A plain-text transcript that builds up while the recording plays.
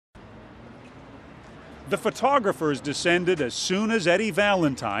The photographers descended as soon as Eddie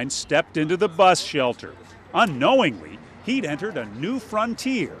Valentine stepped into the bus shelter. Unknowingly, he'd entered a new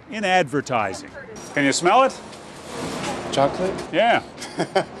frontier in advertising. Can you smell it? Chocolate? Yeah.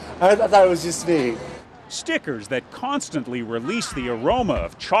 I thought it was just me. Stickers that constantly release the aroma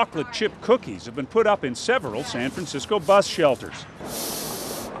of chocolate chip cookies have been put up in several San Francisco bus shelters.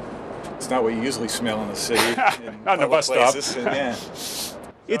 It's not what you usually smell in the city. Not in a bus stop. Yeah.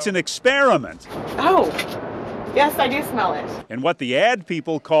 It's an experiment. Oh, yes, I do smell it. And what the ad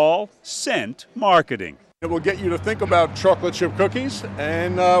people call scent marketing. It will get you to think about chocolate chip cookies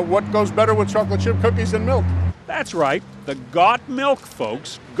and what goes better with chocolate chip cookies than milk. That's right, the Got Milk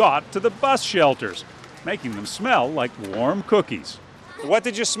folks got to the bus shelters, making them smell like warm cookies. What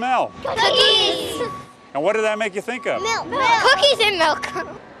did you smell? Cookies! And what did that make you think of? Milk. Cookies and milk.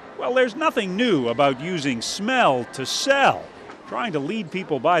 Well, there's nothing new about using smell to sell. Trying to lead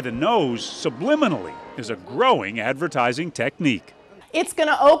people by the nose subliminally is a growing advertising technique. It's going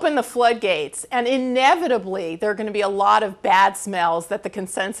to open the floodgates, and inevitably there are going to be a lot of bad smells that the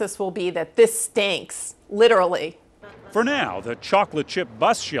consensus will be that this stinks, literally. For now, the chocolate chip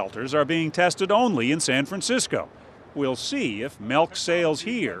bus shelters are being tested only in San Francisco. We'll see if milk sales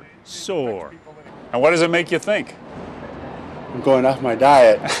here soar. And what does it make you think? I'm going off my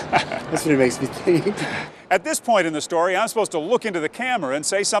diet. That's what it makes me think. At this point in the story, I'm supposed to look into the camera and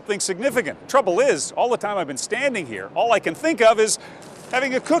say something significant. Trouble is, all the time I've been standing here, all I can think of is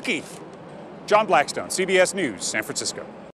having a cookie. John Blackstone, CBS News, San Francisco.